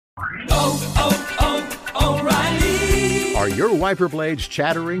O'Reilly. Are your wiper blades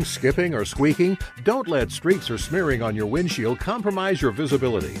chattering, skipping, or squeaking? Don't let streaks or smearing on your windshield compromise your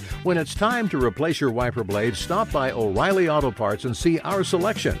visibility. When it's time to replace your wiper blades, stop by O'Reilly Auto Parts and see our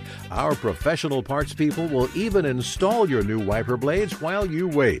selection. Our professional parts people will even install your new wiper blades while you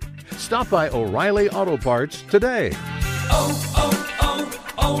wait. Stop by O'Reilly Auto Parts today.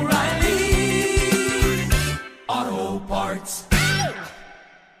 O'Reilly Auto Parts.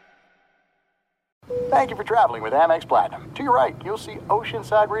 Thank you for traveling with Amex Platinum. To your right, you'll see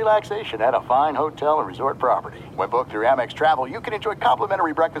oceanside relaxation at a fine hotel and resort property. When booked through Amex Travel, you can enjoy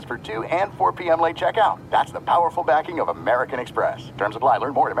complimentary breakfast for 2 and 4 p.m. late checkout. That's the powerful backing of American Express. Terms apply.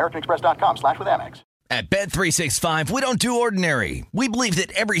 Learn more at americanexpress.com/withAmex. At Bet365, we don't do ordinary. We believe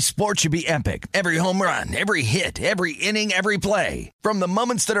that every sport should be epic. Every home run, every hit, every inning, every play. From the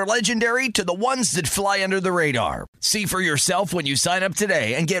moments that are legendary to the ones that fly under the radar. See for yourself when you sign up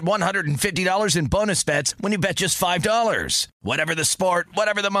today and get $150 in bonus bets when you bet just $5. Whatever the sport,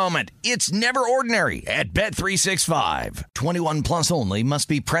 whatever the moment, it's never ordinary at Bet365. 21 plus only. Must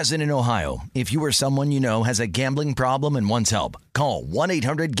be present in Ohio. If you or someone you know has a gambling problem and wants help, call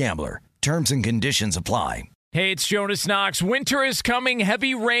 1-800-GAMBLER. Terms and conditions apply. Hey, it's Jonas Knox. Winter is coming.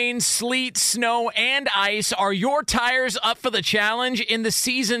 Heavy rain, sleet, snow, and ice. Are your tires up for the challenge? In the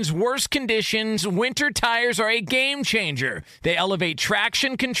season's worst conditions, winter tires are a game changer. They elevate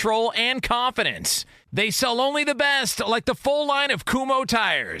traction, control, and confidence. They sell only the best, like the full line of Kumho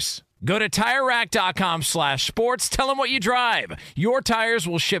tires. Go to TireRack.com/sports. Tell them what you drive. Your tires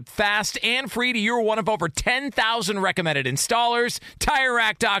will ship fast and free to your one of over 10,000 recommended installers.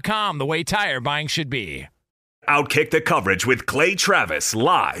 TireRack.com, the way tire buying should be. Outkick the coverage with Clay Travis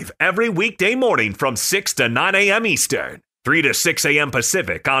live every weekday morning from 6 to 9 a.m. Eastern, 3 to 6 a.m.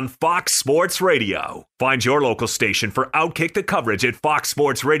 Pacific on Fox Sports Radio. Find your local station for Outkick the coverage at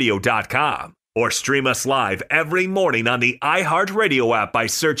foxsportsradio.com. Or stream us live every morning on the iHeartRadio app by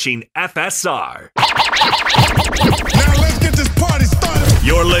searching FSR. Now let's get this party started.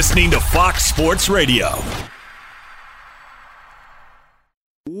 You're listening to Fox Sports Radio.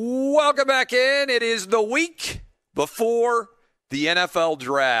 Welcome back in. It is the week before the NFL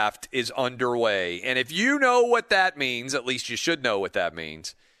draft is underway. And if you know what that means, at least you should know what that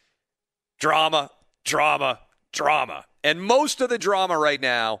means. Drama, drama, drama. And most of the drama right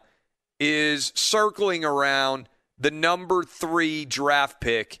now is circling around the number 3 draft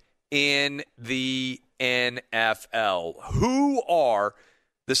pick in the NFL. Who are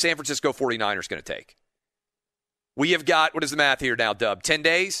the San Francisco 49ers going to take? We have got, what is the math here now, Dub? 10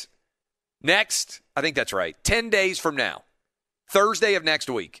 days? Next, I think that's right, 10 days from now, Thursday of next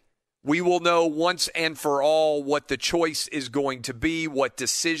week, we will know once and for all what the choice is going to be, what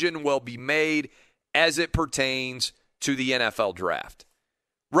decision will be made as it pertains to the NFL draft.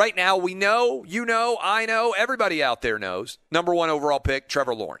 Right now, we know, you know, I know, everybody out there knows. Number 1 overall pick,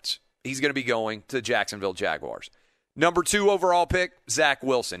 Trevor Lawrence. He's going to be going to the Jacksonville Jaguars. Number 2 overall pick, Zach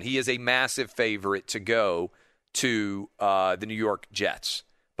Wilson. He is a massive favorite to go to the New York Jets.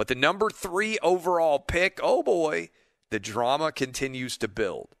 But the number 3 overall pick, oh boy, the drama continues to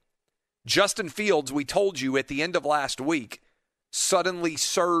build. Justin Fields, we told you at the end of last week, suddenly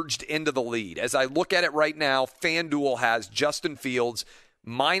surged into the lead. As I look at it right now, FanDuel has Justin Fields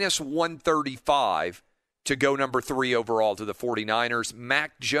minus 135 to go number 3 overall to the 49ers.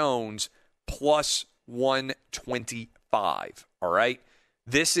 Mac Jones plus 125. All right?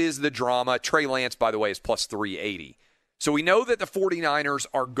 This is the drama. Trey Lance, by the way, is plus 380. So we know that the 49ers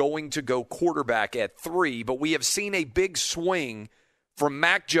are going to go quarterback at 3, but we have seen a big swing from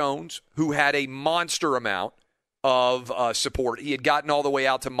Mac Jones, who had a monster amount of support. He had gotten all the way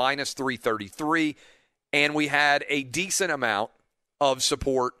out to minus 333, and we had a decent amount of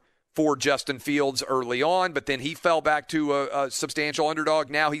support for Justin Fields early on, but then he fell back to a substantial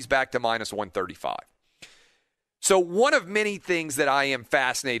underdog. Now he's back to minus 135. So one of many things that I am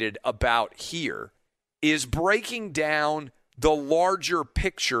fascinated about here is breaking down the larger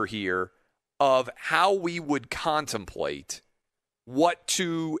picture here of how we would contemplate what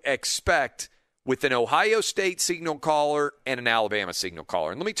to expect with an Ohio State signal caller and an Alabama signal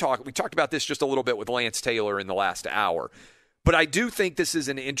caller. And we talked about this just a little bit with Lance Taylor in the last hour. But I do think this is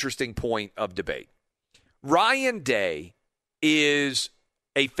an interesting point of debate. Ryan Day is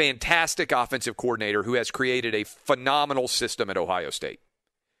a fantastic offensive coordinator who has created a phenomenal system at Ohio State.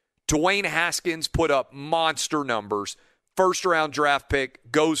 Dwayne Haskins put up monster numbers. First-round draft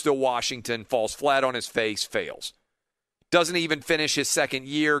pick, goes to Washington, falls flat on his face, fails. Doesn't even finish his second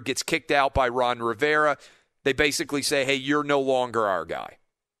year, gets kicked out by Ron Rivera. They basically say, hey, you're no longer our guy.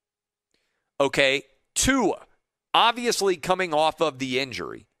 Okay, Tua. Obviously, coming off of the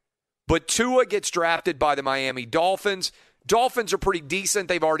injury, But Tua gets drafted by the Miami Dolphins. Dolphins are pretty decent.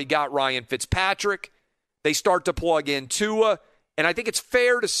 They've already got Ryan Fitzpatrick. They start to plug in Tua. And I think it's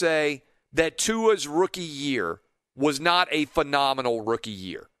fair to say that Tua's rookie year was not a phenomenal rookie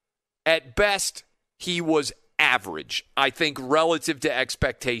year. At best, he was average, I think, relative to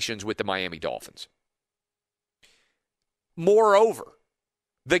expectations with the Miami Dolphins. Moreover,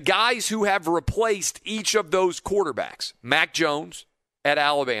 the guys who have replaced each of those quarterbacks, Mac Jones at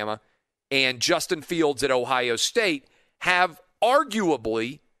Alabama and Justin Fields at Ohio State, have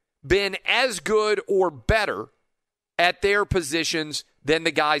arguably been as good or better at their positions than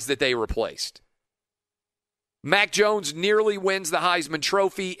the guys that they replaced. Mac Jones nearly wins the Heisman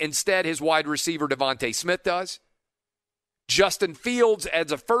Trophy. Instead, his wide receiver Devontae Smith does. Justin Fields,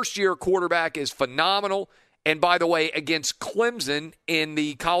 as a first-year quarterback, is phenomenal. And by the way, against Clemson in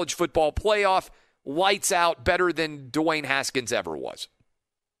the college football playoff, lights out, better than Dwayne Haskins ever was.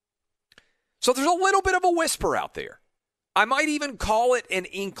 So there's a little bit of a whisper out there. I might even call it an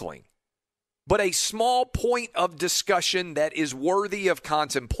inkling, but a small point of discussion that is worthy of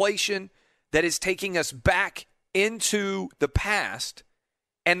contemplation, that is taking us back into the past.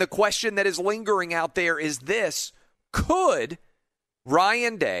 And the question that is lingering out there is this: could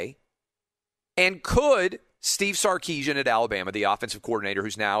Ryan Day and could Steve Sarkisian at Alabama, the offensive coordinator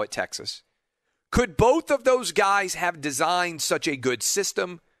who's now at Texas, could both of those guys have designed such a good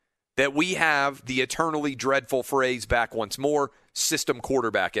system that we have the eternally dreadful phrase, back once more, system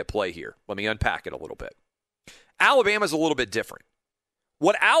quarterback at play here? Let me unpack it a little bit. Alabama's a little bit different.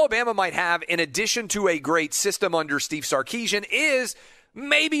 What Alabama might have, in addition to a great system under Steve Sarkisian, is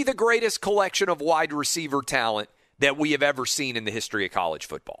maybe the greatest collection of wide receiver talent that we have ever seen in the history of college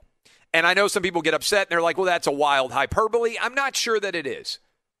football. And I know some people get upset and they're like, well, that's a wild hyperbole. I'm not sure that it is.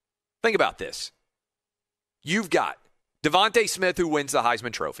 Think about this. You've got Devontae Smith, who wins the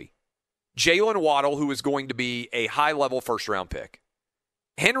Heisman Trophy. Jalen Waddle, who is going to be a high-level first-round pick.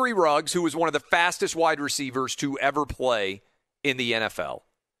 Henry Ruggs, who is one of the fastest wide receivers to ever play in the NFL.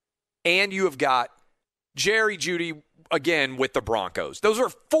 And you have got Jerry Jeudy, again, with the Broncos. Those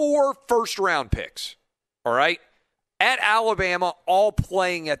are 4 first-round picks, all right, at Alabama, all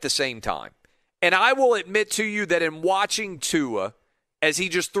playing at the same time. And I will admit to you that in watching Tua, as he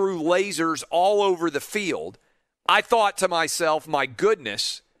just threw lasers all over the field, I thought to myself, my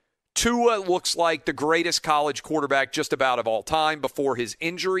goodness, Tua looks like the greatest college quarterback just about of all time before his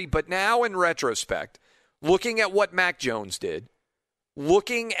injury. But now in retrospect, looking at what Mac Jones did,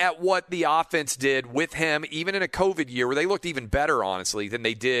 looking at what the offense did with him, even in a COVID year where they looked even better, honestly, than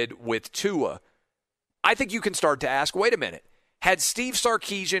they did with Tua, I think you can start to ask, wait a minute, had Steve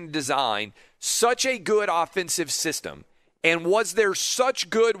Sarkisian designed such a good offensive system, and was there such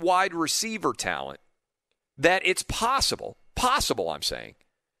good wide receiver talent that it's possible I'm saying,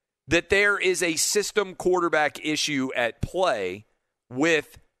 that there is a system quarterback issue at play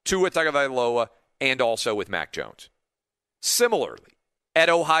with Tua Tagovailoa and also with Mac Jones? Similarly, at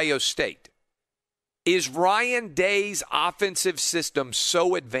Ohio State, is Ryan Day's offensive system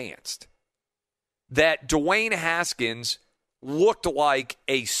so advanced that Dwayne Haskins looked like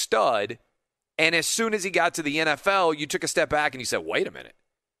a stud, and as soon as he got to the NFL, you took a step back and you said, wait a minute,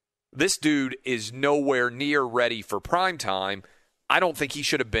 this dude is nowhere near ready for prime time. I don't think he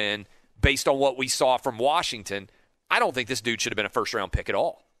should have been, based on what we saw from Washington, I don't think this dude should have been a first-round pick at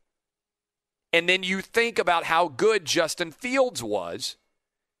all. And then you think about how good Justin Fields was,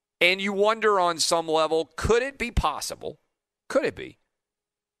 and you wonder on some level, could it be possible,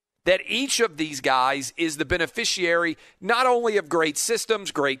 that each of these guys is the beneficiary not only of great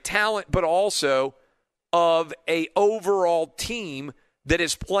systems, great talent, but also of a overall team that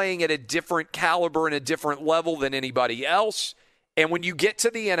is playing at a different caliber and a different level than anybody else? And when you get to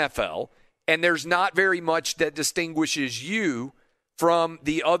the NFL, and there's not very much that distinguishes you from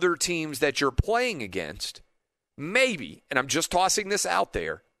the other teams that you're playing against, maybe, and I'm just tossing this out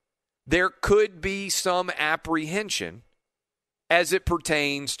there could be some apprehension as it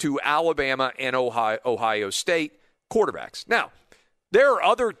pertains to Alabama and Ohio State quarterbacks. Now, there are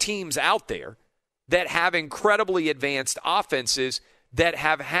other teams out there that have incredibly advanced offenses that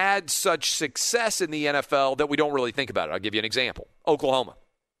have had such success in the NFL that we don't really think about it. I'll give you an example. Oklahoma.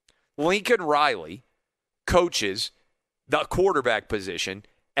 Lincoln Riley coaches the quarterback position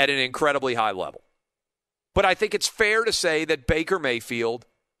at an incredibly high level. But I think it's fair to say that Baker Mayfield,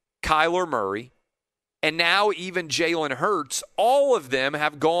 Kyler Murray, and now even Jalen Hurts, all of them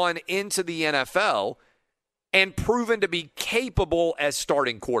have gone into the NFL and proven to be capable as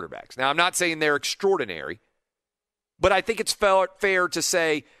starting quarterbacks. Now, I'm not saying they're extraordinary, but I think it's fair to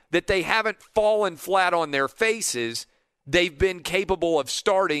say that they haven't fallen flat on their faces. They've been capable of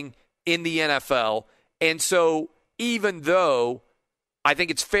starting in the NFL. And so even though I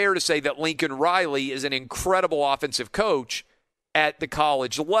think it's fair to say that Lincoln Riley is an incredible offensive coach at the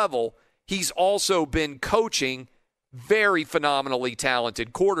college level, he's also been coaching very phenomenally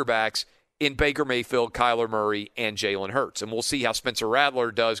talented quarterbacks in Baker Mayfield, Kyler Murray, and Jalen Hurts. And we'll see how Spencer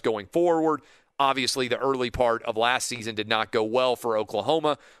Rattler does going forward. Obviously, the early part of last season did not go well for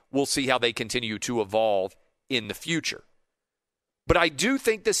Oklahoma. We'll see how they continue to evolve in the future. But I do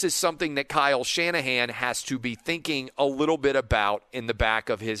think this is something that Kyle Shanahan has to be thinking a little bit about in the back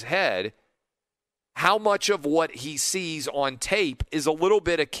of his head. How much of what he sees on tape is a little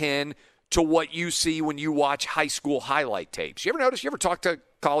bit akin to what you see when you watch high school highlight tapes. You ever talk to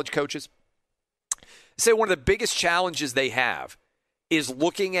college coaches? Say one of the biggest challenges they have is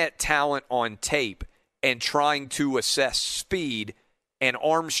looking at talent on tape and trying to assess speed and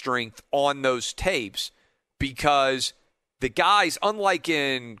arm strength on those tapes, because the guys, unlike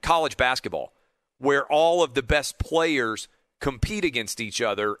in college basketball, where all of the best players compete against each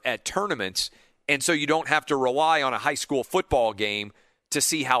other at tournaments, and so you don't have to rely on a high school football game to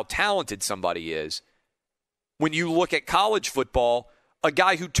see how talented somebody is. When you look at college football, a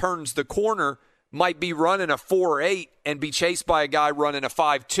guy who turns the corner might be running a 4.8 and be chased by a guy running a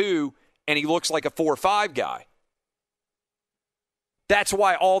 5.2, and he looks like a 4.5 guy. That's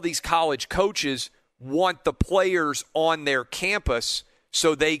why all these college coaches want the players on their campus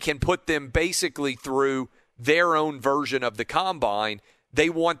so they can put them basically through their own version of the combine. They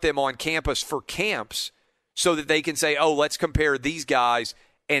want them on campus for camps so that they can say, oh, let's compare these guys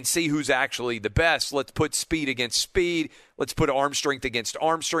and see who's actually the best. Let's put speed against speed. Let's put arm strength against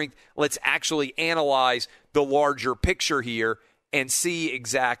arm strength. Let's actually analyze the larger picture here and see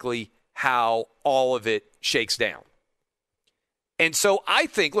exactly how all of it shakes down. And so I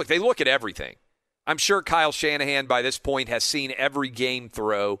think, look, they look at everything. I'm sure Kyle Shanahan by this point has seen every game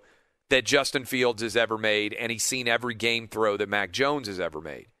throw that Justin Fields has ever made, and he's seen every game throw that Mac Jones has ever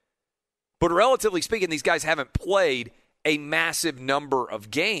made. But relatively speaking, these guys haven't played a massive number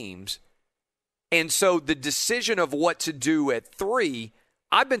of games. And so the decision of what to do at 3,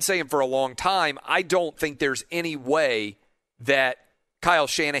 I've been saying for a long time, I don't think there's any way that Kyle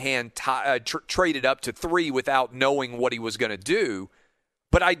Shanahan traded up to 3 without knowing what he was going to do.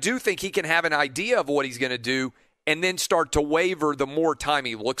 But I do think he can have an idea of what he's going to do and then start to waver the more time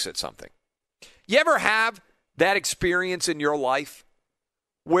he looks at something. You ever have that experience in your life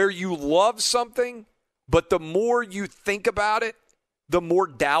where you love something, but the more you think about it, the more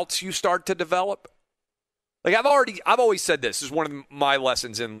doubts you start to develop? Like I've always said this is one of my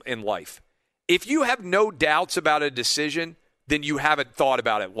lessons in life. If you have no doubts about a decision, then you haven't thought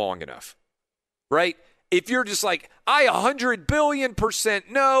about it long enough, right? If you're just like, I 100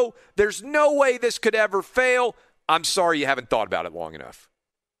 billion% know, there's no way this could ever fail, I'm sorry you haven't thought about it long enough.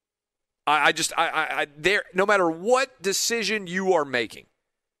 No matter what decision you are making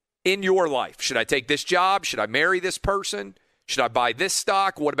in your life, should I take this job? Should I marry this person? Should I buy this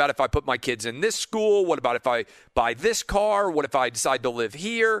stock? What about if I put my kids in this school? What about if I buy this car? What if I decide to live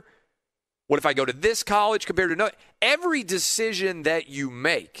here? What if I go to this college compared to another? Every decision that you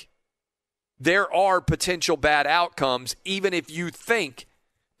make, there are potential bad outcomes, even if you think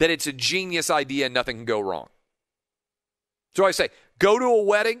that it's a genius idea and nothing can go wrong. So I say, go to a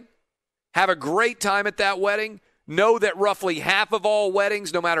wedding, have a great time at that wedding. Know that roughly half of all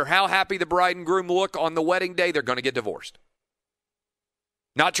weddings, no matter how happy the bride and groom look on the wedding day, they're going to get divorced.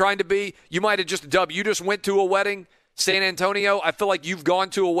 Not trying to be, you might have just, Dub, you just went to a wedding, San Antonio. I feel like you've gone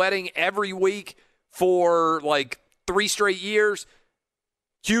to a wedding every week for like 3 straight years.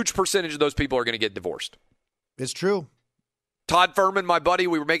 Huge percentage of those people are going to get divorced. It's true. Todd Furman, my buddy,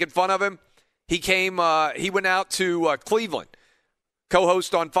 we were making fun of him. He went out to Cleveland,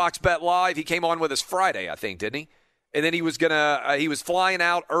 co-host on Fox Bet Live. He came on with us Friday, I think, didn't he? And then he was flying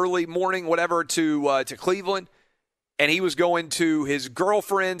out early morning, whatever, to Cleveland, and he was going to his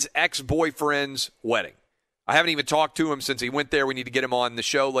girlfriend's ex-boyfriend's wedding. I haven't even talked to him since he went there. We need to get him on the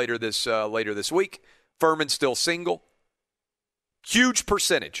show later this week. Furman's still single. Huge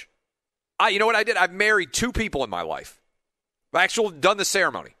percentage. You know what I did? I've married 2 people in my life. I've actually done the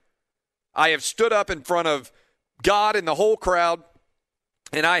ceremony. I have stood up in front of God and the whole crowd,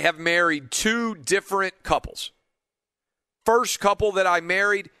 and I have married 2 different couples. First couple that I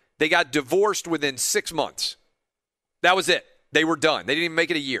married, they got divorced within 6 months. That was it. They were done. They didn't even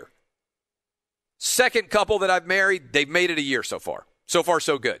make it a year. Second couple that I've married, they've made it a year so far. So far,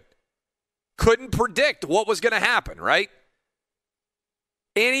 so good. Couldn't predict what was going to happen, right?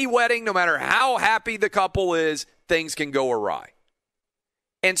 Any wedding, no matter how happy the couple is, things can go awry.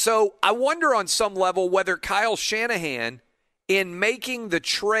 And so I wonder on some level whether Kyle Shanahan in making the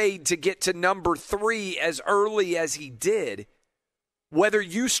trade to get to number 3 as early as he did, whether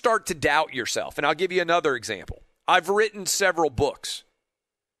you start to doubt yourself. And I'll give you another example. I've written several books.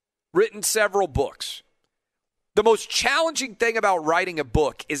 The most challenging thing about writing a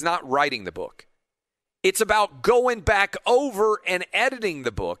book is not writing the book. It's about going back over and editing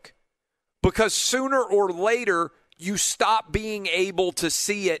the book, because sooner or later you stop being able to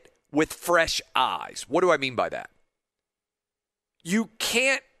see it with fresh eyes. What do I mean by that? You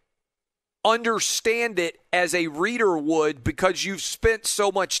can't understand it as a reader would because you've spent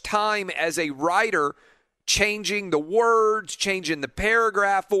so much time as a writer changing the words, changing the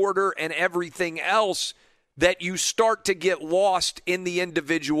paragraph order, and everything else, that you start to get lost in the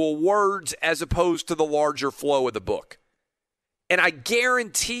individual words as opposed to the larger flow of the book. And I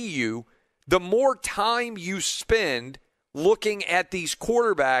guarantee you, the more time you spend looking at these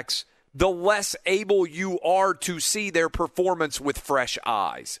quarterbacks, the less able you are to see their performance with fresh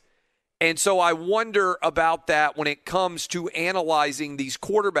eyes. And so I wonder about that when it comes to analyzing these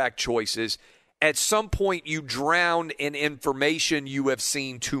quarterback choices. At some point, you drown in information you have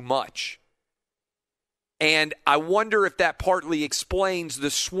seen too much. And I wonder if that partly explains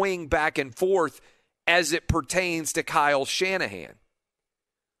the swing back and forth as it pertains to Kyle Shanahan.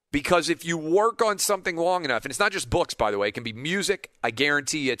 Because if you work on something long enough, and it's not just books, by the way, it can be music. I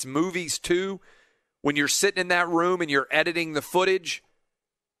guarantee you it's movies too. When you're sitting in that room and you're editing the footage,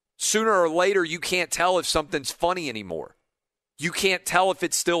 sooner or later you can't tell if something's funny anymore. You can't tell if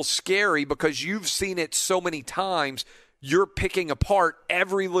it's still scary because you've seen it so many times. You're picking apart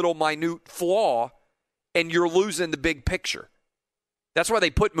every little minute flaw and you're losing the big picture. That's why they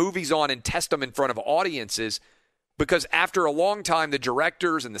put movies on and test them in front of audiences, because after a long time, the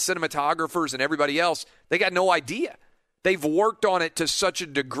directors and the cinematographers and everybody else, they got no idea. They've worked on it to such a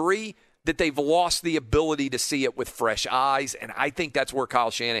degree that they've lost the ability to see it with fresh eyes, and I think that's where Kyle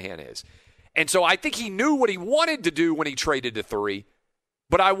Shanahan is. And so I think he knew what he wanted to do when he traded to 3,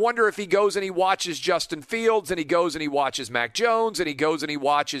 but I wonder if he goes and he watches Justin Fields and he goes and he watches Mac Jones and he goes and he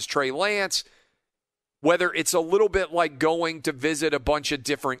watches Trey Lance, whether it's a little bit like going to visit a bunch of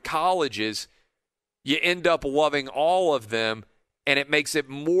different colleges. You end up loving all of them, and it makes it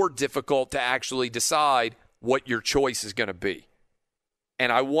more difficult to actually decide what your choice is going to be.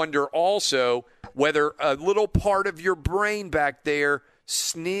 And I wonder also whether a little part of your brain back there,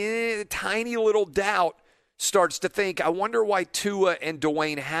 tiny little doubt, starts to think, I wonder why Tua and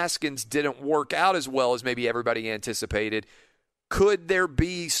Dwayne Haskins didn't work out as well as maybe everybody anticipated. Could there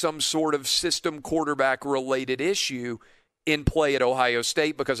be some sort of system quarterback-related issue in play at Ohio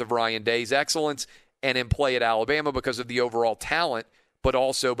State because of Ryan Day's excellence, and in play at Alabama because of the overall talent, but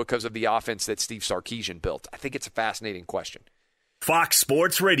also because of the offense that Steve Sarkisian built? I think it's a fascinating question. Fox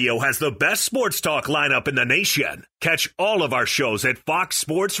Sports Radio has the best sports talk lineup in the nation. Catch all of our shows at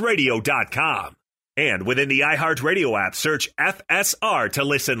foxsportsradio.com. And within the iHeartRadio app, search FSR to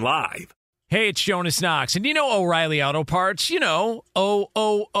listen live. Hey, it's Jonas Knox, and you know O'Reilly Auto Parts, you know,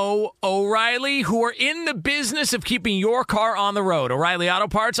 O'Reilly, who are in the business of keeping your car on the road. O'Reilly Auto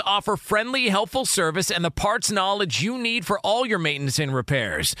Parts offer friendly, helpful service and the parts knowledge you need for all your maintenance and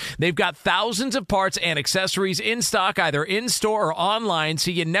repairs. They've got thousands of parts and accessories in stock, either in-store or online,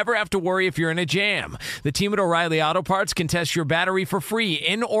 so you never have to worry if you're in a jam. The team at O'Reilly Auto Parts can test your battery for free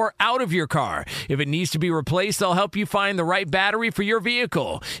in or out of your car. If it needs to be replaced, they'll help you find the right battery for your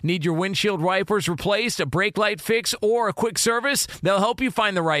vehicle. Need your windshield wipers replaced, a brake light fix, or a quick service? They'll help you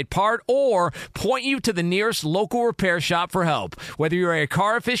find the right part or point you to the nearest local repair shop for help. Whether you're a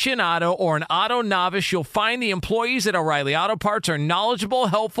car aficionado or an auto novice, you'll find the employees at O'Reilly Auto Parts are knowledgeable,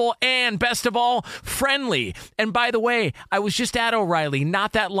 helpful, and best of all, friendly. And by the way, I was just at O'Reilly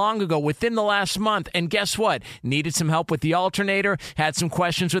not that long ago, within the last month, and guess what? Needed some help with the alternator, had some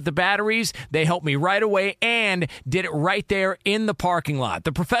questions with the batteries. They helped me right away and did it right there in the parking lot.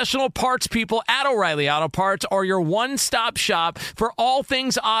 The professional parts people at O'Reilly Auto Parts are your one-stop shop for all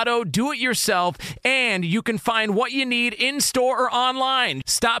things auto, do-it-yourself, and you can find what you need in-store or online.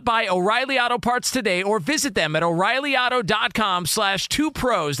 Stop by O'Reilly Auto Parts today or visit them at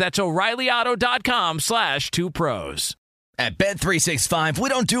O'ReillyAuto.com/2pros. That's O'ReillyAuto.com/2pros. At Bet365, we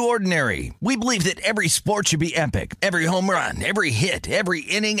don't do ordinary. We believe that every sport should be epic. Every home run, every hit, every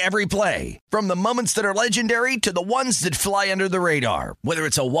inning, every play. From the moments that are legendary to the ones that fly under the radar. Whether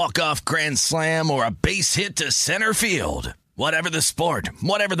it's a walk-off grand slam or a base hit to center field. Whatever the sport,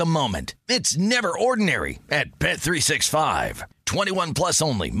 whatever the moment. It's never ordinary at Bet365. 21 plus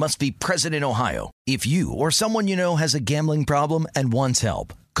only. Must be present in Ohio. If you or someone you know has a gambling problem and wants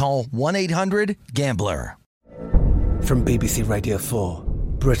help, call 1-800-GAMBLER. From BBC Radio 4,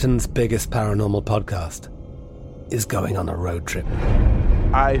 Britain's biggest paranormal podcast is going on a road trip.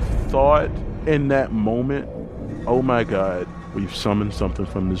 I thought in that moment, oh my God, we've summoned something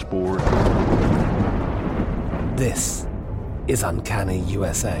from this board. This is Uncanny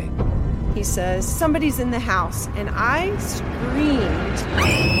USA. He says, somebody's in the house, and I screamed.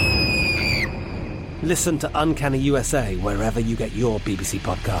 Listen to Uncanny USA wherever you get your BBC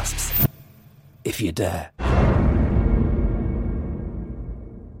podcasts, if you dare.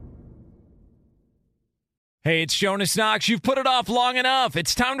 Hey, it's Jonas Knox. You've put it off long enough.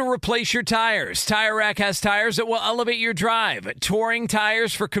 It's time to replace your tires. Tire Rack has tires that will elevate your drive. Touring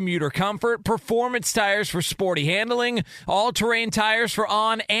tires for commuter comfort, performance tires for sporty handling, all-terrain tires for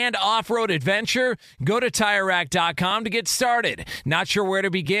on- and off-road adventure. Go to TireRack.com to get started. Not sure where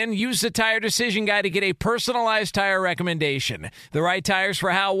to begin? Use the Tire Decision Guide to get a personalized tire recommendation. The right tires for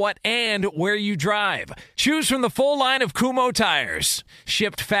how, what, and where you drive. Choose from the full line of Kumho tires.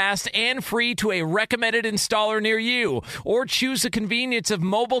 Shipped fast and free to a recommended installer near you, or choose the convenience of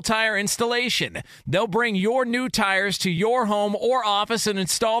mobile tire installation. They'll bring your new tires to your home or office and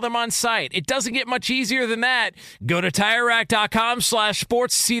install them on site. It doesn't get much easier than that. Go to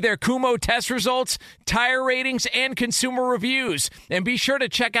TireRack.com/sports to see their Kumho test results, tire ratings, and consumer reviews. And be sure to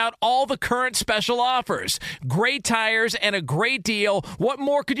check out all the current special offers. Great tires and a great deal. What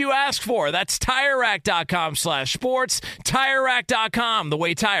more could you ask for? That's TireRack.com/sports. TireRack.com, the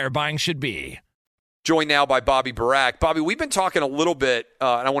way tire buying should be. Joined now by Bobby Barak. Bobby, we've been talking a little bit,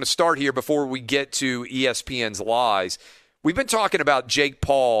 and I want to start here before we get to ESPN's lies. We've been talking about Jake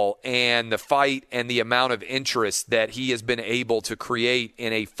Paul and the fight and the amount of interest that he has been able to create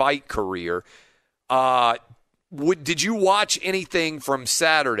in a fight career. Did you watch anything from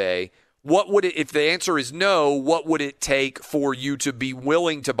Saturday? What would it, if the answer is no, what would it take for you to be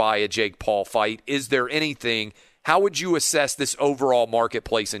willing to buy a Jake Paul fight? Is there anything? How would you assess this overall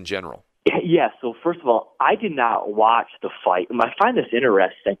marketplace in general? Yeah, so first of all, I did not watch the fight. I find this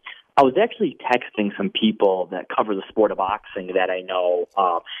interesting. I was actually texting some people that cover the sport of boxing that I know,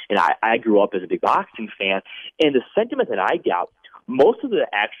 and I grew up as a big boxing fan, and the sentiment that I got, most of the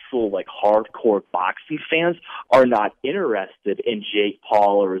actual hardcore boxing fans are not interested in Jake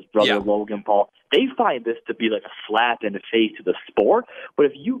Paul or his brother Logan Paul. They find this to be like a slap in the face to the sport. But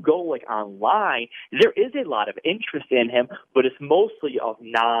if you go online, there is a lot of interest in him, but it's mostly of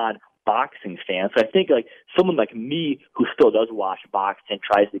non-boxing fans. So I think someone like me who still does watch boxing,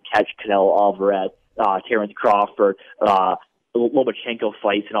 tries to catch Canelo Alvarez, Terrence Crawford, Lomachenko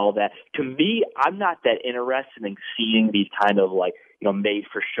fights and all that. To me, I'm not that interested in seeing these kind of made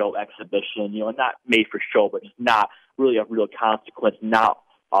for show exhibition, not made for show, but just not really a real consequence, not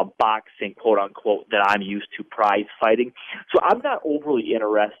boxing, quote unquote, that I'm used to, prize fighting. So I'm not overly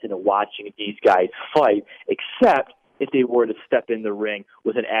interested in watching these guys fight, except if they were to step in the ring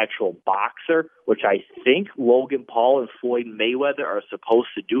with an actual boxer, which I think Logan Paul and Floyd Mayweather are supposed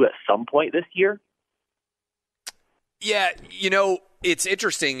to do at some point this year. Yeah, it's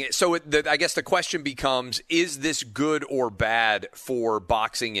interesting. So I guess the question becomes, is this good or bad for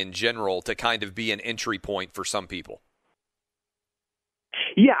boxing in general to kind of be an entry point for some people?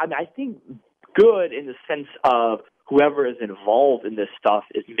 Yeah, I think good in the sense of whoever is involved in this stuff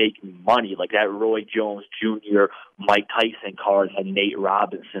is making money. Like that Roy Jones Jr., Mike Tyson card had Nate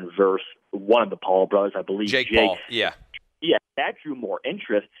Robinson versus one of the Paul brothers, I believe. Jake Paul, yeah. Yeah, that drew more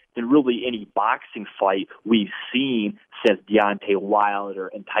interest than really any boxing fight we've seen since Deontay Wilder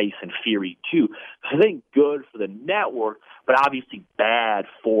and Tyson Fury, too. I think good for the network, but obviously bad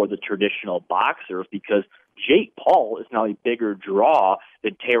for the traditional boxers because Jake Paul is now a bigger draw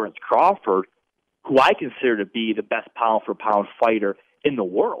than Terrence Crawford, who I consider to be the best pound-for-pound fighter in the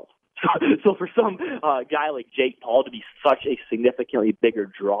world. So for some guy like Jake Paul to be such a significantly bigger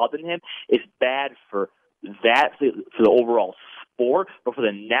draw than him, it's bad for that, for the overall sport, but for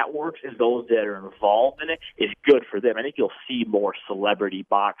the networks and those that are involved in it, it's good for them. I think you'll see more celebrity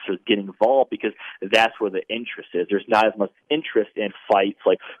boxers get involved because that's where the interest is. There's not as much interest in fights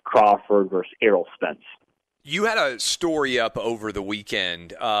like Crawford versus Errol Spence. You had a story up over the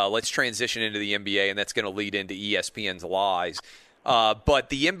weekend. Let's transition into the NBA, and that's going to lead into ESPN's lies. But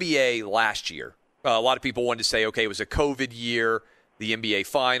the NBA last year, a lot of people wanted to say, okay, it was a COVID year, the NBA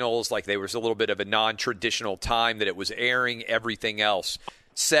Finals, there was a little bit of a non-traditional time that it was airing, everything else.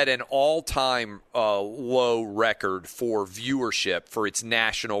 Set an all-time low record for viewership for its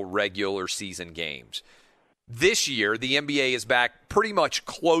national regular season games. This year, the NBA is back pretty much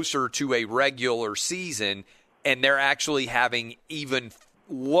closer to a regular season, and they're actually having even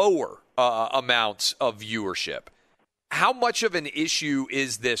lower amounts of viewership. How much of an issue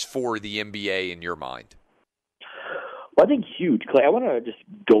is this for the NBA in your mind? Well, I think huge, Clay. I want to just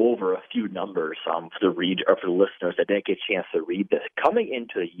go over a few numbers for the listeners that didn't get a chance to read this. Coming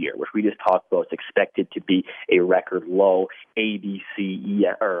into the year, which we just talked about, is expected to be a record low. ABC, the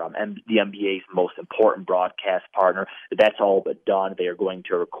NBA's most important broadcast partner, that's all but done. They are going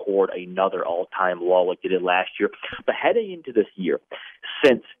to record another all-time low like they did last year. But heading into this year,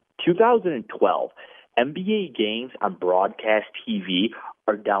 since 2012, NBA games on broadcast TV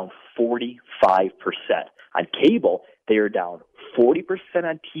are down 45%. On cable, they are down 40%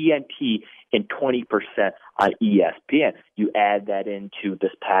 on TNT and 20% on ESPN. You add that into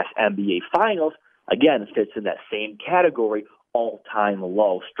this past NBA Finals, again, it fits in that same category, all-time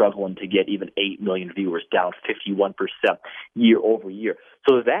low, struggling to get even 8 million viewers, down 51% year over year.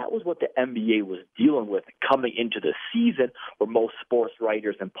 So that was what the NBA was dealing with coming into the season, where most sports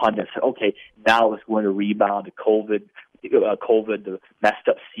writers and pundits said, okay, now it's going to rebound to COVID, the messed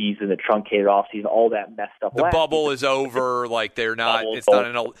up season, the truncated off season, all that messed up. The bubble is over. Like they're not. It's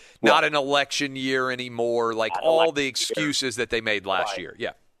not an election year anymore. Like all the excuses that they made last year.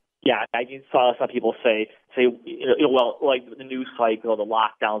 Yeah. Yeah, I saw some people say, well, like the news cycle, the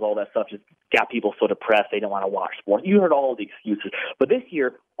lockdowns, all that stuff just got people so depressed they don't want to watch sports. You heard all the excuses. But this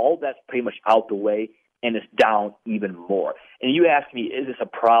year, all that's pretty much out the way, and it's down even more. And you ask me, is this a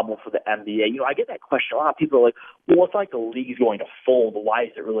problem for the NBA? I get that question a lot. People are like, well, it's like the league's going to fold. Why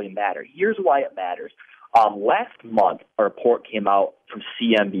does it really matter? Here's why it matters. Last month, a report came out from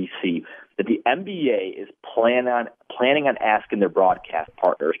CNBC that the NBA is planning on asking their broadcast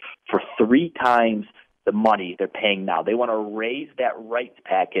partners for 3 times the money they're paying now. They want to raise that rights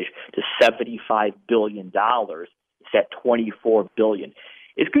package to $75 billion. It's at $24 billion.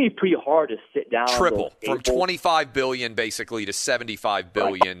 It's going to be pretty hard to sit down. Triple from $25 billion basically to $75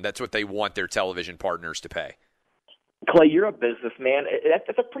 billion. Right. That's what they want their television partners to pay. Clay, you're a businessman.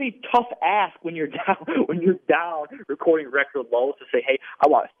 That's a pretty tough ask when you're down recording record lows to say, hey, I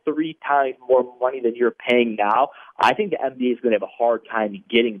want 3 times more money than you're paying now. I think the NBA is going to have a hard time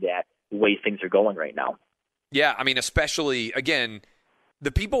getting that the way things are going right now. Yeah, I mean, especially, again,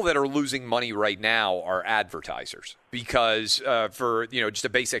 the people that are losing money right now are advertisers because for just a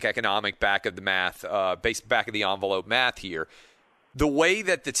basic economic back of the envelope math here. The way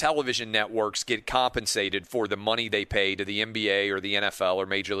that the television networks get compensated for the money they pay to the NBA or the NFL or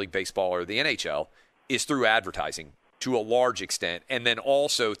Major League Baseball or the NHL is through advertising to a large extent, and then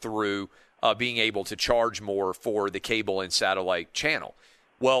also through being able to charge more for the cable and satellite channel.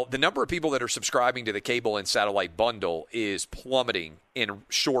 Well, the number of people that are subscribing to the cable and satellite bundle is plummeting in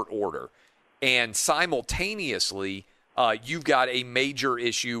short order. And simultaneously, you've got a major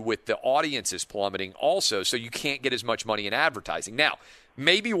issue with the audiences plummeting also, so you can't get as much money in advertising. Now,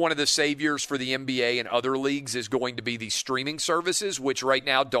 maybe one of the saviors for the NBA and other leagues is going to be these streaming services, which right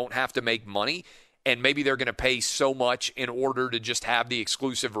now don't have to make money, and maybe they're going to pay so much in order to just have the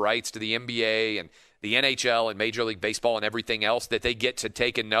exclusive rights to the NBA and the NHL and Major League Baseball and everything else that they get to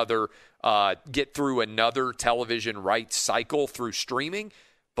take get through another television rights cycle through streaming.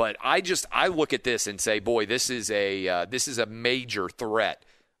 But I look at this and say, boy, this is a major threat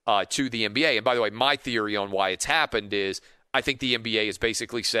to the NBA. And by the way, my theory on why it's happened is I think the NBA has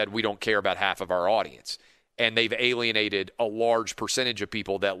basically said we don't care about half of our audience. And they've alienated a large percentage of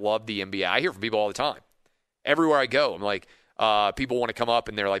people that love the NBA. I hear from people all the time. Everywhere I go, I'm like, people want to come up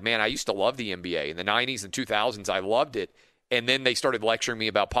and they're like, man, I used to love the NBA. In the 90s and 2000s, I loved it. And then they started lecturing me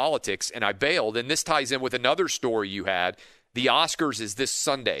about politics, and I bailed. And this ties in with another story you had. The Oscars is this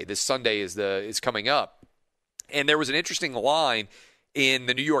Sunday. This Sunday is coming up. And there was an interesting line in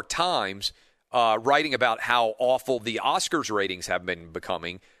the New York Times writing about how awful the Oscars ratings have been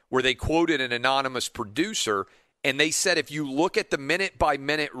becoming, where they quoted an anonymous producer, and they said if you look at the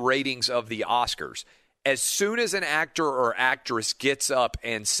minute-by-minute ratings of the Oscars, as soon as an actor or actress gets up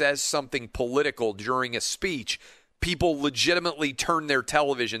and says something political during a speech, people legitimately turn their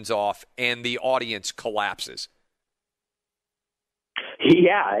televisions off and the audience collapses.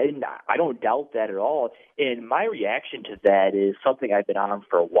 Yeah, and I don't doubt that at all. And my reaction to that is something I've been on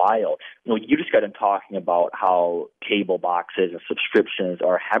for a while. You just got done talking about how cable boxes and subscriptions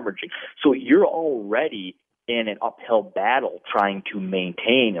are hemorrhaging. So you're already in an uphill battle trying to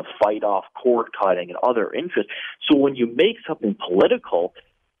maintain and fight off cord cutting and other interests. So when you make something political,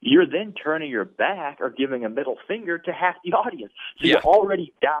 you're then turning your back or giving a middle finger to half the audience. So you're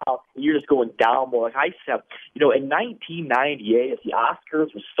already down, and you're just going down more. Like I said, in 1998, if the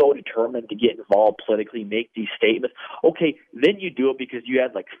Oscars were so determined to get involved politically, make these statements, okay, then you do it because you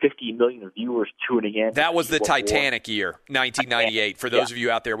had like 50 million viewers tuning in. That was the Titanic year, 1998, for those of you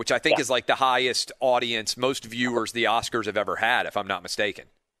out there, which I think is like the highest audience, most viewers the Oscars have ever had, if I'm not mistaken.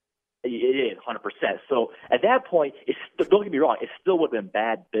 It is. 100%. So at that point, don't get me wrong, it still would have been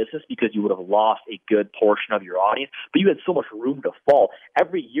bad business because you would have lost a good portion of your audience, but you had so much room to fall.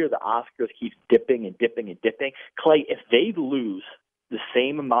 Every year the Oscars keeps dipping and dipping and dipping. Clay, if they lose the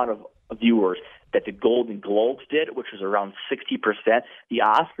same amount of viewers that the Golden Globes did, which was around 60%, the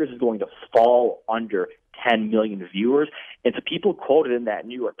Oscars is going to fall under 10 million viewers. And so people quoted in that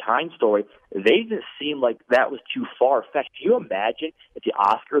New York Times story, they just seemed like that was too far-fetched. Can you imagine if the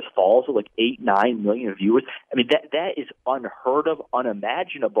Oscars falls to like 8-9 million viewers? I mean, that is unheard of,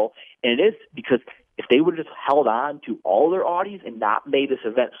 unimaginable. And it is because if they would have just held on to all their audience and not made this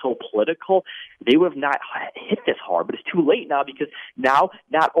event so political, they would have not hit this hard. But it's too late now because now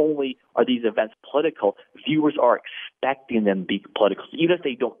not only are these events political, viewers are expecting them to be political. So even if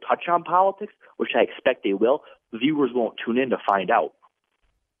they don't touch on politics, which I expect they will, viewers won't tune in to find out.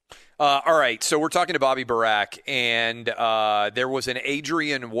 All right, so we're talking to Bobby Burack, and there was an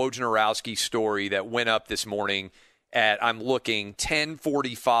Adrian Wojnarowski story that went up this morning at, I'm looking,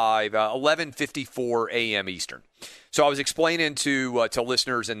 11:54 a.m. Eastern. So I was explaining to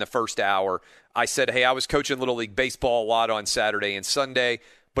listeners in the first hour, I said, hey, I was coaching Little League Baseball a lot on Saturday and Sunday,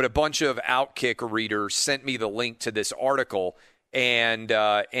 but a bunch of Outkick readers sent me the link to this article, and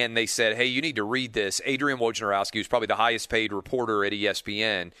they said, hey, you need to read this. Adrian Wojnarowski, who's probably the highest paid reporter at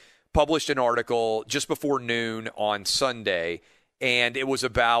ESPN, published an article just before noon on Sunday, and it was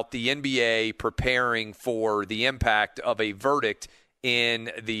about the NBA preparing for the impact of a verdict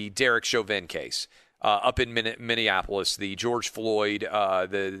in the Derek Chauvin case up in Minneapolis, the George Floyd,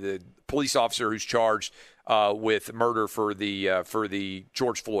 the police officer who's charged with murder for the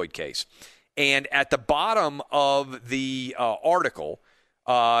George Floyd case. And at the bottom of the article,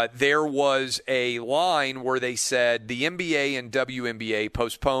 there was a line where they said the NBA and WNBA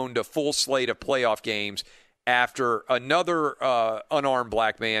postponed a full slate of playoff games after another unarmed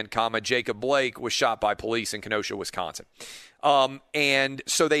black man, Jacob Blake, was shot by police in Kenosha, Wisconsin. And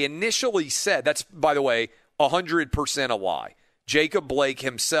so they initially said, that's, by the way, 100% a lie. Jacob Blake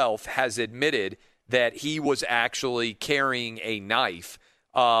himself has admitted that he was actually carrying a knife,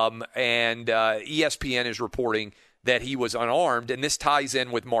 and ESPN is reporting that he was unarmed, and this ties in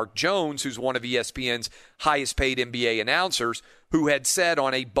with Mark Jones, who's one of ESPN's highest-paid NBA announcers, who had said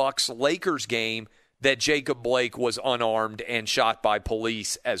on a Bucks-Lakers game that Jacob Blake was unarmed and shot by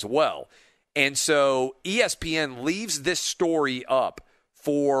police as well. And so ESPN leaves this story up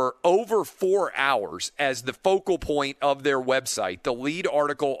for over 4 hours as the focal point of their website, the lead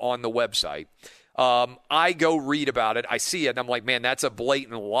article on the website. I go read about it. I see it, and I'm like, man, that's a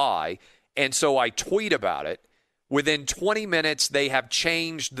blatant lie. And so I tweet about it. Within 20 minutes, they have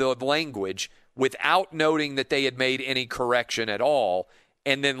changed the language without noting that they had made any correction at all.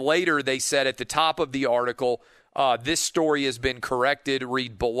 And then later they said at the top of the article, this story has been corrected,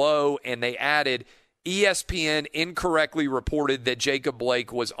 read below. And they added, ESPN incorrectly reported that Jacob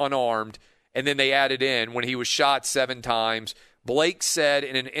Blake was unarmed. And then they added in, when he was shot 7 times, Blake said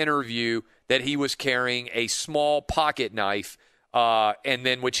in an interview that he was carrying a small pocket knife, and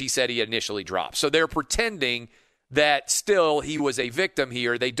then which he said he initially dropped. So they're pretending that still he was a victim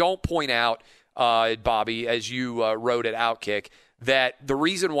here. They don't point out, Bobby, as you wrote at Outkick, that the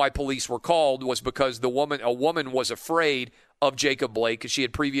reason why police were called was because a woman was afraid of Jacob Blake because she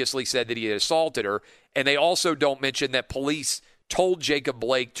had previously said that he had assaulted her. And they also don't mention that police told Jacob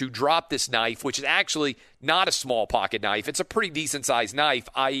Blake to drop this knife, which is actually not a small pocket knife. It's a pretty decent-sized knife,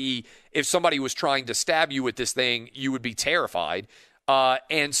 i.e., if somebody was trying to stab you with this thing, you would be terrified.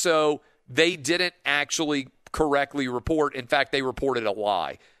 And so they didn't actually correctly report. In fact, they reported a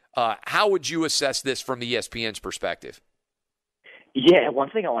lie. How would you assess this from the ESPN's perspective? Yeah, one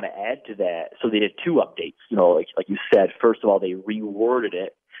thing I want to add to that, so they did 2 updates. You know, like you said, first of all, they reworded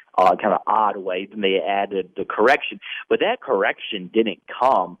it kind of odd way, then they added the correction. But that correction didn't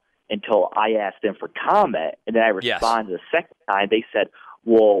come until I asked them for comment, and then I responded the second time. They said,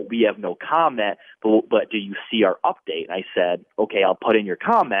 well, we have no comment, but do you see our update? And I said, okay, I'll put in your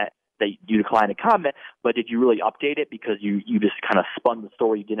comment that you declined to comment, but did you really update it? Because you just kind of spun the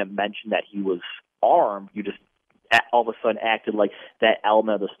story. You didn't mention that he was armed. You just all of a sudden acted like that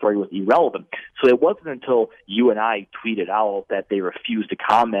element of the story was irrelevant. So it wasn't until you and I tweeted out that they refused to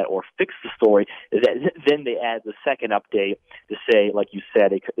comment or fix the story that then they added the second update to say, like you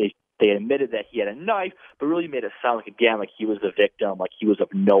said, they admitted that he had a knife, but really made it sound like, again, like he was a victim, like he was of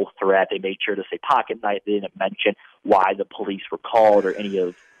no threat. They made sure to say pocket knife. They didn't mention why the police were called or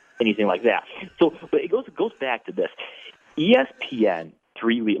anything like that. So, but it goes back to this. ESPN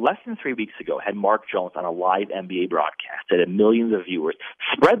less than 3 weeks ago, had Mark Jones on a live NBA broadcast that had millions of viewers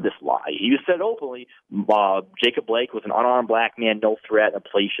spread this lie. He said openly, Jacob Blake was an unarmed black man, no threat, and the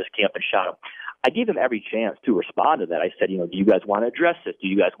police just came up and shot him. I gave them every chance to respond to that. I said, do you guys want to address this? Do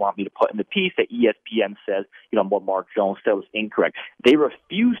you guys want me to put in the piece that ESPN says, what Mark Jones said was incorrect? They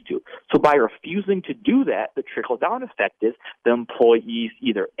refused to. So by refusing to do that, the trickle-down effect is the employees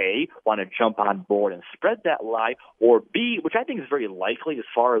either A, want to jump on board and spread that lie, or B, which I think is very likely as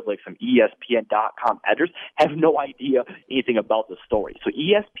far as like some ESPN.com editors, have no idea anything about the story. So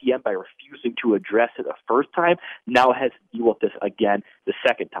ESPN, by refusing to address it the first time, now has to deal with this again the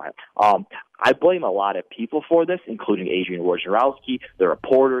second time. I blame a lot of people for this, including Adrian Wojnarowski, the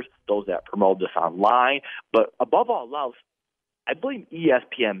reporters, those that promote this online. But above all else, I blame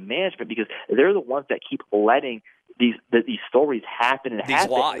ESPN management because they're the ones that keep letting these stories happen and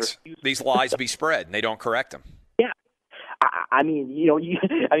happen. These lies be spread, and they don't correct them. Yeah.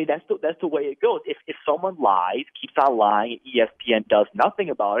 That's the way it goes. If someone lies, keeps on lying, and ESPN does nothing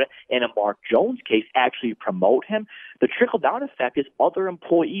about it, and in Mark Jones' case, actually promote him, the trickle-down effect is other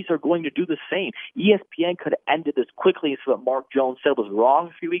employees are going to do the same. ESPN could have ended this quickly, so what Mark Jones said was wrong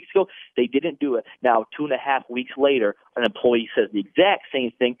a few weeks ago. They didn't do it. Now, 2.5 weeks later, an employee says the exact same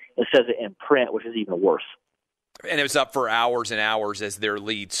thing and says it in print, which is even worse. And it was up for hours and hours as their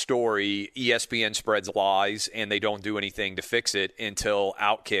lead story. ESPN spreads lies, and they don't do anything to fix it until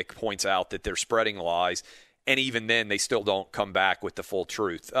Outkick points out that they're spreading lies. And even then, they still don't come back with the full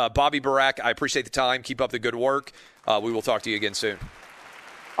truth. Bobby Barak, I appreciate the time. Keep up the good work. We will talk to you again soon.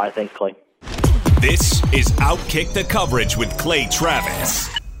 All right, thanks, Clay. This is Outkick the Coverage with Clay Travis.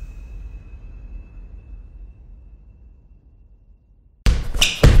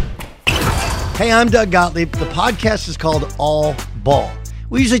 Hey, I'm Doug Gottlieb. The podcast is called All Ball.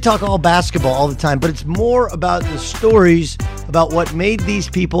 We usually talk all basketball all the time, but it's more about the stories about what made these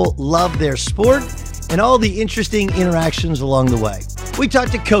people love their sport and all the interesting interactions along the way. We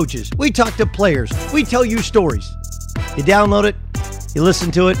talk to coaches. We talk to players. We tell you stories. You download it. You listen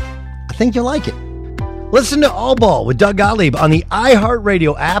to it. I think you'll like it. Listen to All Ball with Doug Gottlieb on the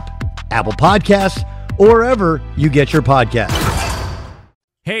iHeartRadio app, Apple Podcasts, or wherever you get your podcasts.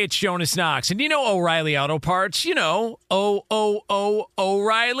 Hey, it's Jonas Knox, and you know O'Reilly Auto Parts. You know,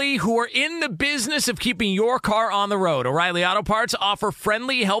 O'Reilly, who are in the business of keeping your car on the road. O'Reilly Auto Parts offer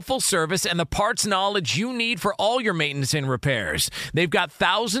friendly, helpful service and the parts knowledge you need for all your maintenance and repairs. They've got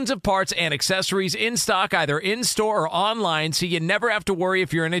thousands of parts and accessories in stock, either in-store or online, so you never have to worry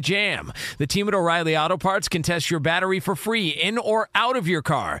if you're in a jam. The team at O'Reilly Auto Parts can test your battery for free in or out of your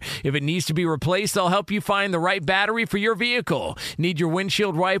car. If it needs to be replaced, they'll help you find the right battery for your vehicle. Need your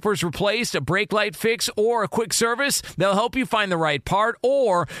windshield wipers replaced, a brake light fix, or a quick service? They'll help you find the right part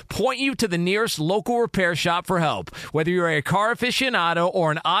or point you to the nearest local repair shop for help. Whether you're a car aficionado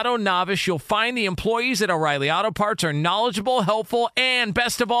or an auto novice, you'll find the employees at O'Reilly Auto Parts are knowledgeable, helpful, and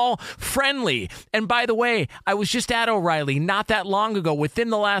best of all, friendly. And by the way, I was just at O'Reilly not that long ago, within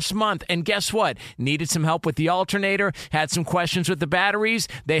the last month, and guess what? Needed some help with the alternator, had some questions with the batteries.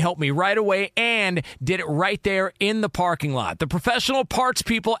 They helped me right away and did it right there in the parking lot. The professional parts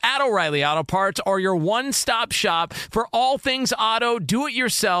people at O'Reilly Auto Parts are your one-stop shop for all things auto,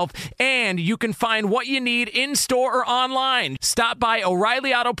 do-it-yourself, and you can find what you need in-store or online. Stop by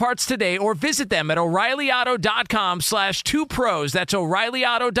O'Reilly Auto Parts today or visit them at O'ReillyAuto.com/2pros. That's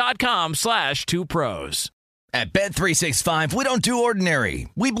O'ReillyAuto.com/2pros. At Bet365, we don't do ordinary.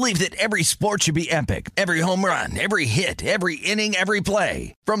 We believe that every sport should be epic. Every home run, every hit, every inning, every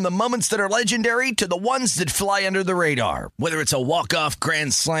play. From the moments that are legendary to the ones that fly under the radar. Whether it's a walk-off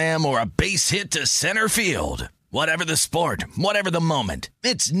grand slam or a base hit to center field. Whatever the sport, whatever the moment.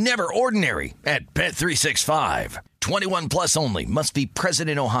 It's never ordinary at Bet365. 21 plus only. Must be present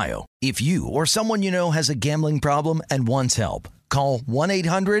in Ohio. If you or someone you know has a gambling problem and wants help, call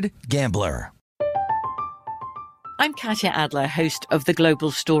 1-800-GAMBLER. I'm Katya Adler, host of The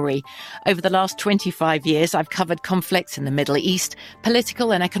Global Story. Over the last 25 years, I've covered conflicts in the Middle East,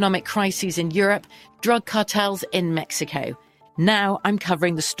 political and economic crises in Europe, drug cartels in Mexico. Now I'm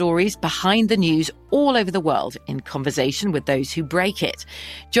covering the stories behind the news all over the world in conversation with those who break it.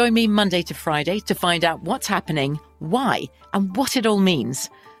 Join me Monday to Friday to find out what's happening, why, and what it all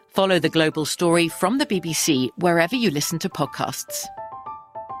means. Follow The Global Story from the BBC wherever you listen to podcasts.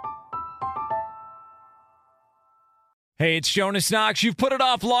 Hey, it's Jonas Knox. You've put it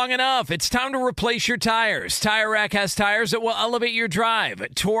off long enough. It's time to replace your tires. Tire Rack has tires that will elevate your drive.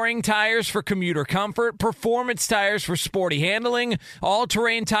 Touring tires for commuter comfort, performance tires for sporty handling,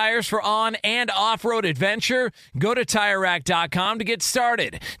 all-terrain tires for on- and off-road adventure. Go to TireRack.com to get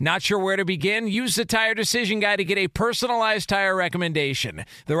started. Not sure where to begin? Use the Tire Decision Guide to get a personalized tire recommendation.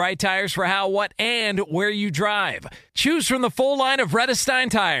 The right tires for how, what, and where you drive. Choose from the full line of Redestein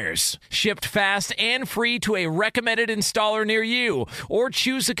tires. Shipped fast and free to a recommended installer near you, or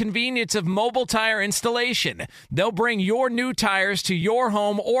choose the convenience of mobile tire installation. They'll bring your new tires to your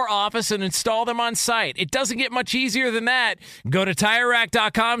home or office and install them on site. It doesn't get much easier than that. Go to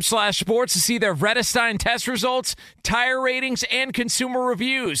TireRack.com/sports to see their Redestein test results, tire ratings, and consumer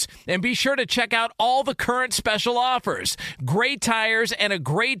reviews. And be sure to check out all the current special offers. Great tires and a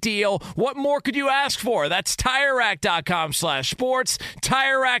great deal. What more could you ask for? That's TireRack.com/sports.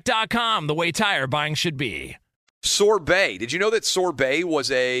 TireRack.com, the way tire buying should be. Sorbet. Did you know that sorbet was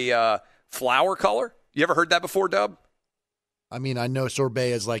a flower color? You ever heard that before, Dub? I mean, I know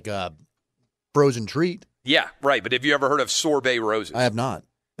sorbet is like a frozen treat. Yeah, right. But have you ever heard of sorbet roses? I have not.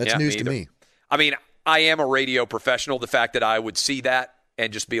 That's news to me. I mean, I am a radio professional. The fact that I would see that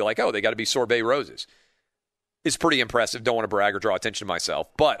and just be like, oh, they got to be sorbet roses is pretty impressive. Don't want to brag or draw attention to myself.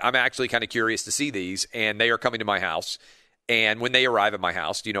 But I'm actually kind of curious to see these, and they are coming to my house. And when they arrive at my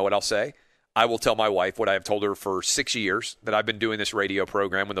house, do you know what I'll say? I will tell my wife what I have told her for 6 years that I've been doing this radio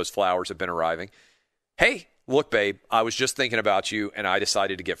program when those flowers have been arriving. Hey, look, babe, I was just thinking about you, and I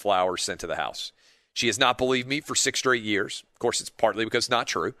decided to get flowers sent to the house. She has not believed me for 6 straight years. Of course, it's partly because it's not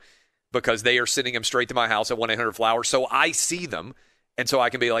true, because they are sending them straight to my house at 1-800-Flowers, so I see them, and so I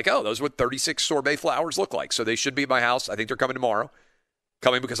can be like, oh, those are what 36 sorbet flowers look like. So they should be at my house. I think they're coming tomorrow.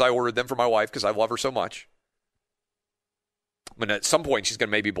 Coming because I ordered them for my wife because I love her so much. But at some point, she's going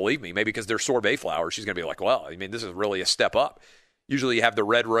to maybe believe me. Maybe because they're sorbet flowers, she's going to be like, well, I mean, this is really a step up. Usually you have the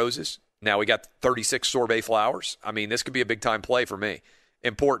red roses. Now we got 36 sorbet flowers. I mean, this could be a big-time play for me.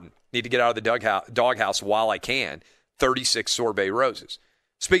 Important. Need to get out of the doghouse while I can. 36 sorbet roses.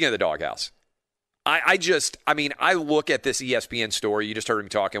 Speaking of the doghouse, I look at this ESPN story. You just heard me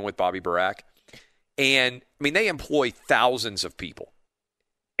talking with Bobby Barack. And, I mean, they employ thousands of people.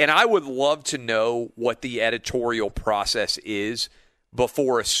 And I would love to know what the editorial process is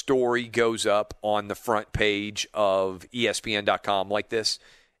before a story goes up on the front page of ESPN.com like this,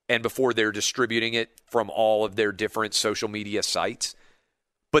 and before they're distributing it from all of their different social media sites.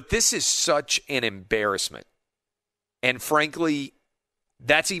 But this is such an embarrassment. And frankly,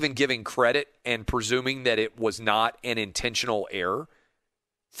 that's even giving credit and presuming that it was not an intentional error.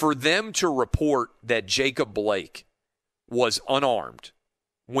 For them to report that Jacob Blake was unarmed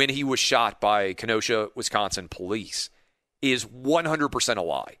when he was shot by Kenosha, Wisconsin police is 100% a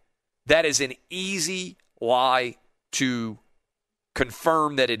lie. That is an easy lie to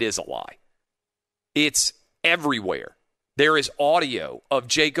confirm that it is a lie. It's everywhere. There is audio of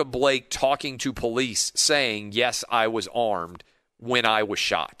Jacob Blake talking to police saying, yes, I was armed when I was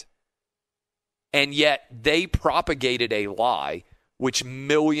shot. And yet they propagated a lie which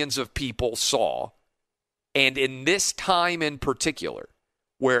millions of people saw. And in this time in particular,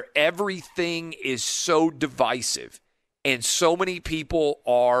 where everything is so divisive and so many people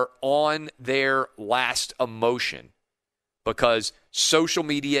are on their last emotion because social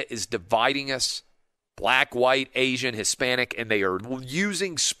media is dividing us, black, white, Asian, Hispanic, and they are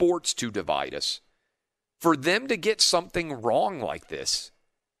using sports to divide us. For them to get something wrong like this,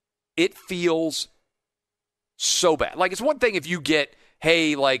 it feels so bad. Like, it's one thing if you get,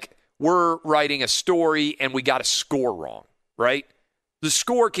 hey, like, we're writing a story and we got a score wrong, right? The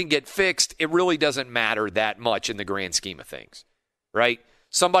score can get fixed. It really doesn't matter that much in the grand scheme of things, right?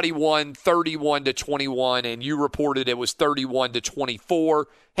 Somebody won 31-21 and you reported it was 31-24.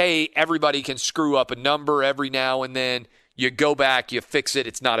 Hey, everybody can screw up a number every now and then. You go back, you fix it.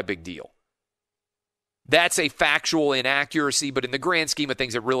 It's not a big deal. That's a factual inaccuracy, but in the grand scheme of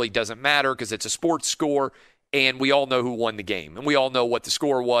things, it really doesn't matter because it's a sports score and we all know who won the game and we all know what the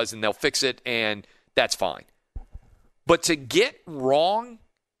score was and they'll fix it and that's fine. But to get wrong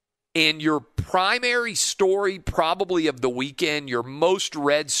in your primary story, probably of the weekend, your most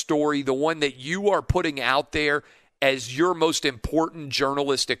read story, the one that you are putting out there as your most important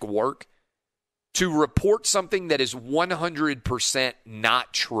journalistic work, to report something that is 100%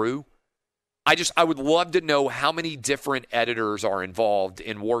 not true, I would love to know how many different editors are involved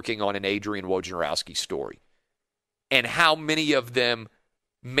in working on an Adrian Wojnarowski story and how many of them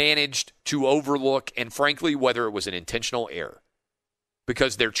managed to overlook, and frankly, whether it was an intentional error,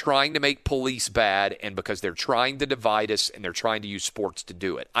 because they're trying to make police bad and because they're trying to divide us and they're trying to use sports to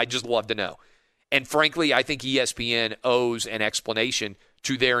do it. I'd just love to know. And frankly, I think ESPN owes an explanation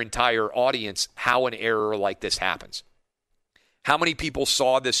to their entire audience how an error like this happens. How many people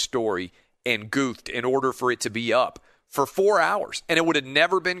saw this story and goofed in order for it to be up for 4 hours, and it would have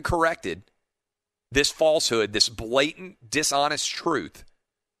never been corrected, this falsehood, this blatant, dishonest truth,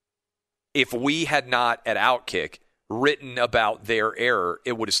 if we had not, at Outkick, written about their error.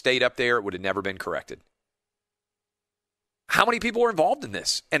 It would have stayed up there. It would have never been corrected. How many people are involved in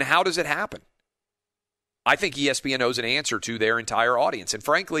this, and how does it happen? I think ESPN owes an answer to their entire audience. And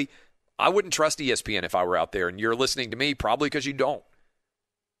frankly, I wouldn't trust ESPN if I were out there. And you're listening to me probably because you don't.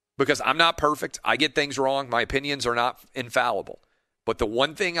 Because I'm not perfect. I get things wrong. My opinions are not infallible. But the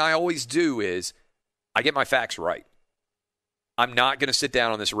one thing I always do is I get my facts right. I'm not going to sit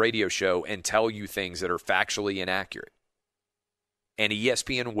down on this radio show and tell you things that are factually inaccurate. And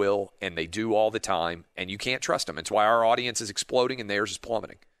ESPN will, and they do all the time, and you can't trust them. It's why our audience is exploding and theirs is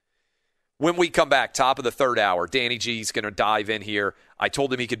plummeting. When we come back, top of the third hour, Danny G's going to dive in here. I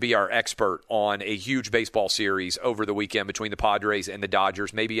told him he could be our expert on a huge baseball series over the weekend between the Padres and the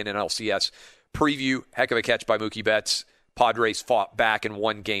Dodgers, maybe an NLCS preview. Heck of a catch by Mookie Betts. Padres fought back and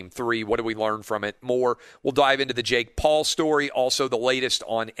won Game 3. What did we learn from it? More. We'll dive into the Jake Paul story, also the latest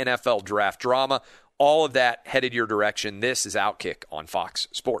on NFL draft drama. All of that headed your direction. This is Outkick on Fox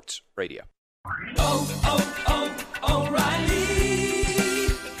Sports Radio. O'Reilly.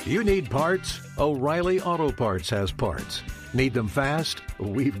 You need parts? O'Reilly Auto Parts has parts. Need them fast?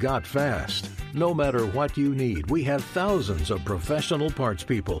 We've got fast. No matter what you need, we have thousands of professional parts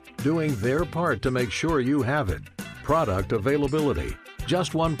people doing their part to make sure you have it. Product availability.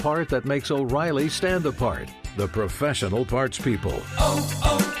 Just one part that makes O'Reilly stand apart. The professional parts people.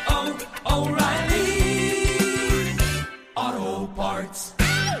 O'Reilly Auto Parts.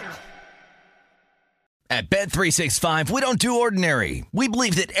 At Bet365, we don't do ordinary. We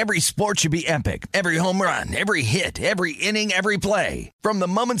believe that every sport should be epic. Every home run, every hit, every inning, every play. From the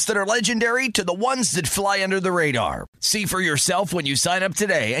moments that are legendary to the ones that fly under the radar. See for yourself when you sign up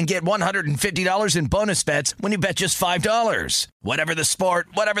today and get $150 in bonus bets when you bet just $5. Whatever the sport,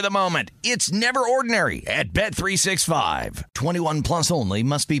 whatever the moment, it's never ordinary at Bet365. 21 plus only.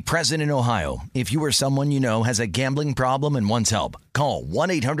 Must be present in Ohio. If you or someone you know has a gambling problem and wants help, call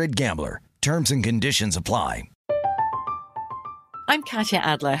 1-800-GAMBLER. Terms and conditions apply. I'm Katya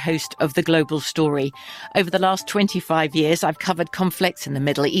Adler, host of The Global Story. Over the last 25 years, I've covered conflicts in the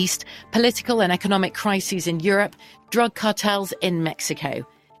Middle East, political and economic crises in Europe, drug cartels in Mexico.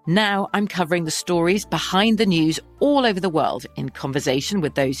 Now I'm covering the stories behind the news all over the world in conversation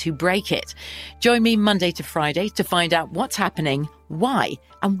with those who break it. Join me Monday to Friday to find out what's happening, why,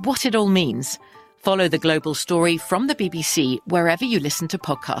 and what it all means. Follow The Global Story from the BBC wherever you listen to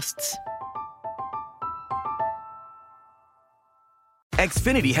podcasts.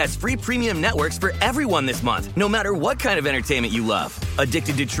 Xfinity has free premium networks for everyone this month, no matter what kind of entertainment you love.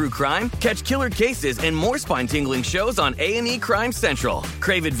 Addicted to true crime? Catch killer cases and more spine-tingling shows on A&E Crime Central.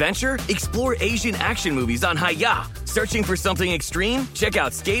 Crave adventure? Explore Asian action movies on Hi-Ya. Searching for something extreme? Check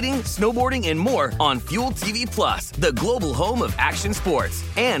out skating, snowboarding, and more on Fuel TV Plus, the global home of action sports.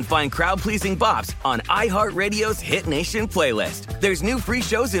 And find crowd-pleasing bops on iHeartRadio's Hit Nation playlist. There's new free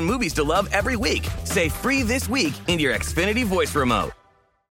shows and movies to love every week. Say free this week in your Xfinity voice remote.